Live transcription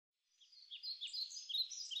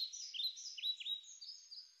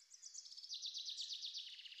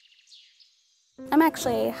I'm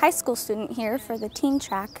actually a high school student here for the teen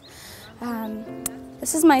track.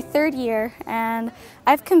 This is my third year, and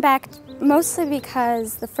I've come back mostly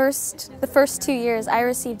because the first 2 years I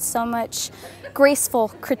received so much graceful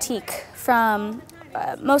critique from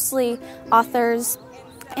mostly authors,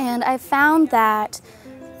 and I've found that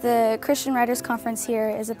the Christian Writers Conference here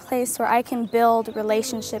is a place where I can build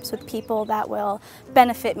relationships with people that will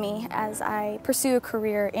benefit me as I pursue a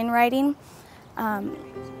career in writing.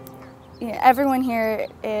 Everyone here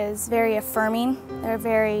is very affirming.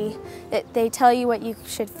 They tell you what you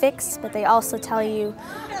should fix, but they also tell you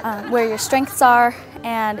where your strengths are,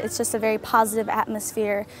 and it's just a very positive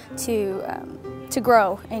atmosphere to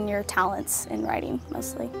grow in your talents in writing,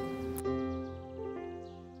 mostly.